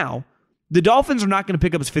 Now, the Dolphins are not going to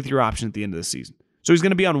pick up his 5th-year option at the end of the season. So he's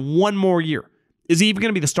going to be on 1 more year. Is he even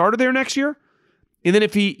going to be the starter there next year? And then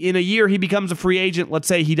if in a year he becomes a free agent, let's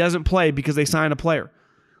say he doesn't play because they sign a player.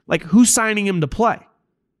 Like, who's signing him to play?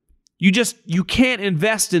 You can't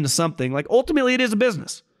invest into something. Like, ultimately, it is a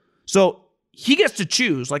business. So he gets to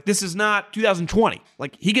choose. Like, this is not 2020.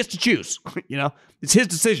 Like, he gets to choose. It's his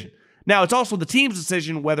decision. Now, it's also the team's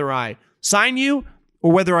decision whether I sign you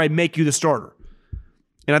or whether I make you the starter.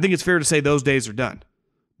 And I think it's fair to say those days are done.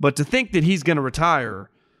 But to think that he's going to retire,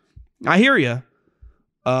 I hear you.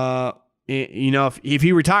 if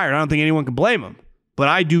he retired, I don't think anyone can blame him. But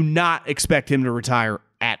I do not expect him to retire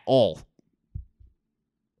at all.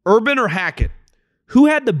 Urban or Hackett? Who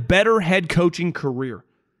had the better head coaching career?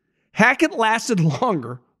 Hackett lasted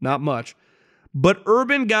longer, not much, but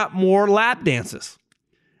Urban got more lap dances.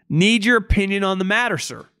 Need your opinion on the matter,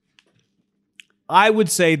 sir. I would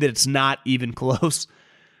say that it's not even close.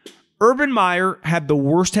 Urban Meyer had the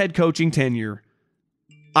worst head coaching tenure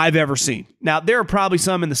I've ever seen. Now, there are probably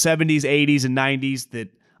some in the 70s, 80s, and 90s that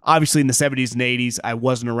obviously in the 70s and 80s, I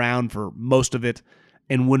wasn't around for most of it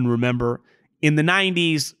and wouldn't remember. In the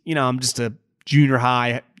 90s, I'm just a junior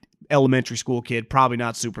high, elementary school kid, probably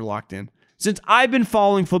not super locked in. Since I've been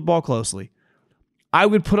following football closely, I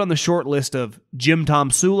would put on the short list of Jim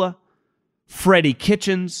Tomsula, Freddie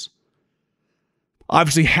Kitchens.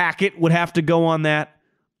 Obviously, Hackett would have to go on that.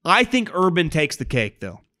 I think Urban takes the cake,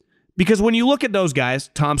 though. Because when you look at those guys,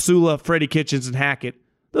 Tomsula, Freddie Kitchens, and Hackett,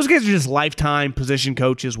 those guys are just lifetime position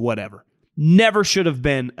coaches, whatever. Never should have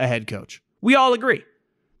been a head coach. We all agree.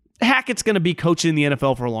 Hackett's going to be coaching in the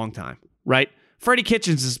NFL for a long time, right? Freddie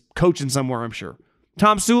Kitchens is coaching somewhere, I'm sure.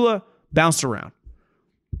 Tomsula bounced around.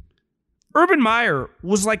 Urban Meyer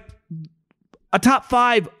was like a top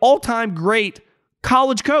 5 all-time great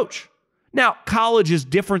college coach. Now, college is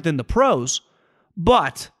different than the pros,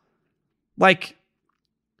 but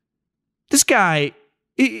this guy,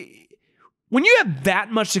 when you have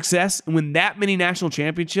that much success and win that many national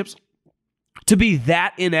championships, to be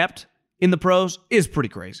that inept in the pros is pretty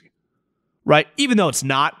crazy, right? Even though it's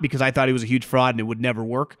not, because I thought he was a huge fraud and it would never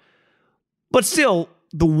work. But still,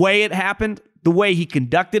 the way it happened, the way he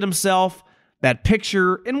conducted himself, that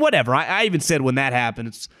picture, and whatever. I even said when that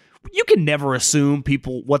happened, you can never assume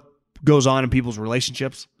what goes on in people's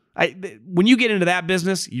relationships. When you get into that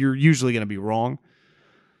business, you're usually going to be wrong.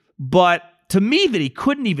 But to me, that he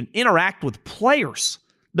couldn't even interact with players.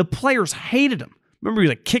 The players hated him. Remember, he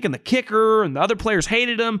was kicking the kicker, and the other players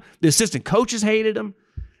hated him. The assistant coaches hated him.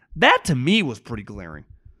 That, to me, was pretty glaring.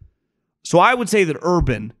 So I would say that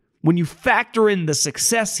Urban, when you factor in the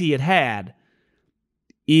success he had,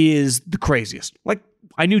 is the craziest.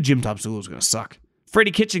 I knew Jim Tomsula was going to suck.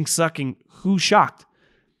 Freddie Kitchens sucking, who's shocked?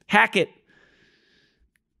 Hackett,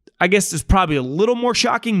 I guess, is probably a little more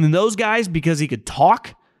shocking than those guys because he could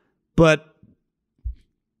talk. But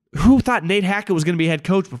who thought Nate Hackett was going to be head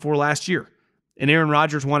coach before last year? And Aaron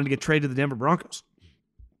Rodgers wanted to get traded to the Denver Broncos.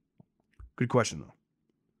 Good question, though.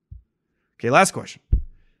 Okay, last question.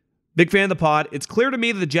 Big fan of the pod. It's clear to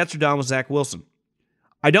me that the Jets are done with Zach Wilson.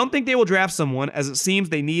 I don't think they will draft someone, as it seems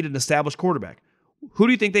they need an established quarterback. Who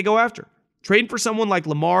do you think they go after? Trading for someone like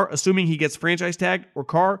Lamar, assuming he gets franchise tagged, or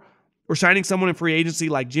Carr, or signing someone in free agency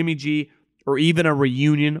like Jimmy G, or even a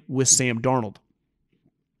reunion with Sam Darnold?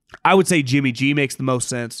 I would say Jimmy G makes the most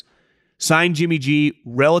sense. Sign Jimmy G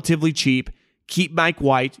relatively cheap. Keep Mike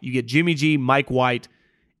White. You get Jimmy G, Mike White,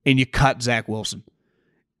 and you cut Zach Wilson.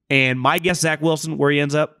 And my guess, Zach Wilson, where he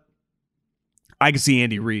ends up, I can see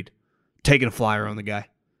Andy Reid taking a flyer on the guy.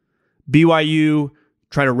 BYU,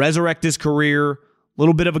 try to resurrect his career, a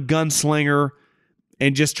little bit of a gunslinger,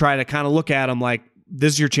 and just try to kind of look at him like,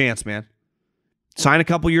 this is your chance, man. Sign a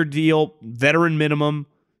couple-year deal, veteran minimum,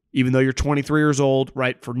 even though you're 23 years old,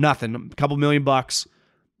 right, for nothing, a couple $1 million,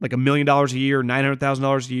 like $1 million a year,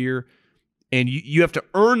 $900,000 a year, and you have to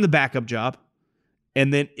earn the backup job.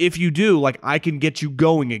 And then if you do, I can get you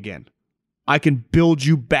going again. I can build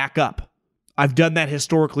you back up. I've done that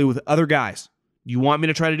historically with other guys. You want me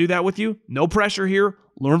to try to do that with you? No pressure here.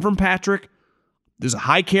 Learn from Patrick. There's a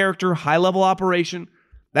high character, high level operation.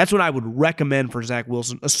 That's what I would recommend for Zach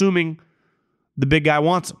Wilson, assuming the big guy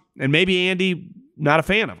wants him. And maybe Andy, not a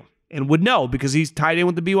fan of him, and would know because he's tied in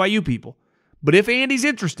with the BYU people. But if Andy's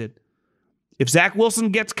interested, if Zach Wilson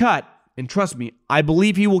gets cut, and trust me, I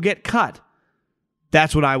believe he will get cut,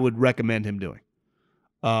 that's what I would recommend him doing.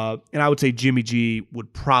 And I would say Jimmy G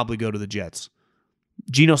would probably go to the Jets.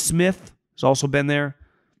 Geno Smith has also been there.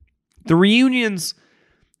 The reunions,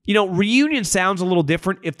 reunion sounds a little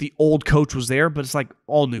different if the old coach was there, but it's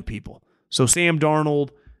all new people. So Sam Darnold,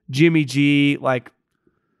 Jimmy G,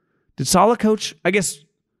 did Saleh coach? I guess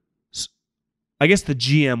the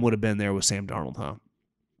GM would have been there with Sam Darnold, huh?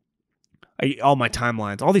 All my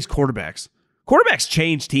timelines, all these quarterbacks. Quarterbacks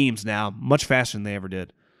change teams now much faster than they ever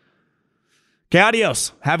did. Okay,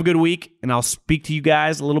 adios. Have a good week, and I'll speak to you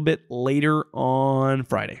guys a little bit later on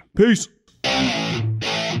Friday. Peace.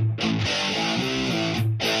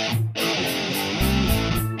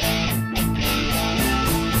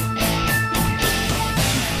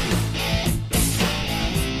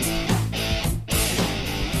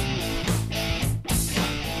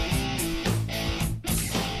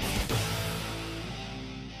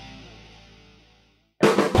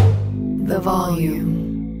 volume.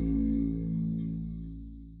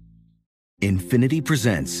 Infiniti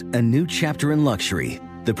presents a new chapter in luxury,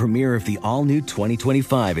 the premiere of the all-new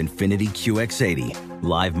 2025 Infiniti QX80,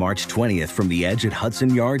 live March 20th from the Edge at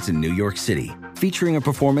Hudson Yards in New York City, featuring a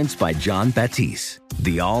performance by John Batiste.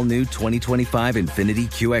 The all-new 2025 Infiniti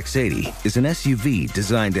QX80 is an SUV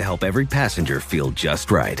designed to help every passenger feel just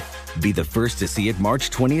right. Be the first to see it March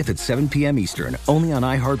 20th at 7 p.m. Eastern, only on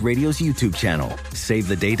iHeartRadio's YouTube channel. Save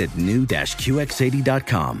the date at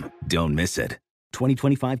new-QX80.com. Don't miss it.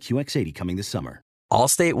 2025 QX80 coming this summer.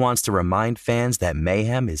 Allstate wants to remind fans that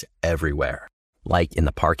mayhem is everywhere. Like in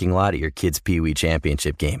the parking lot at your kid's Pee Wee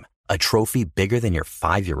Championship game. A trophy bigger than your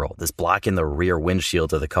 5-year-old is blocking the rear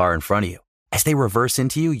windshield of the car in front of you. As they reverse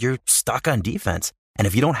into you, you're stuck on defense. And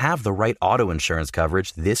if you don't have the right auto insurance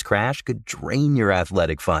coverage, this crash could drain your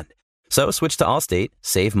athletic fund. So switch to Allstate,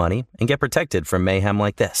 save money, and get protected from mayhem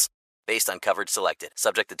like this. Based on coverage selected,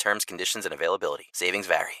 subject to terms, conditions, and availability. Savings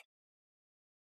vary.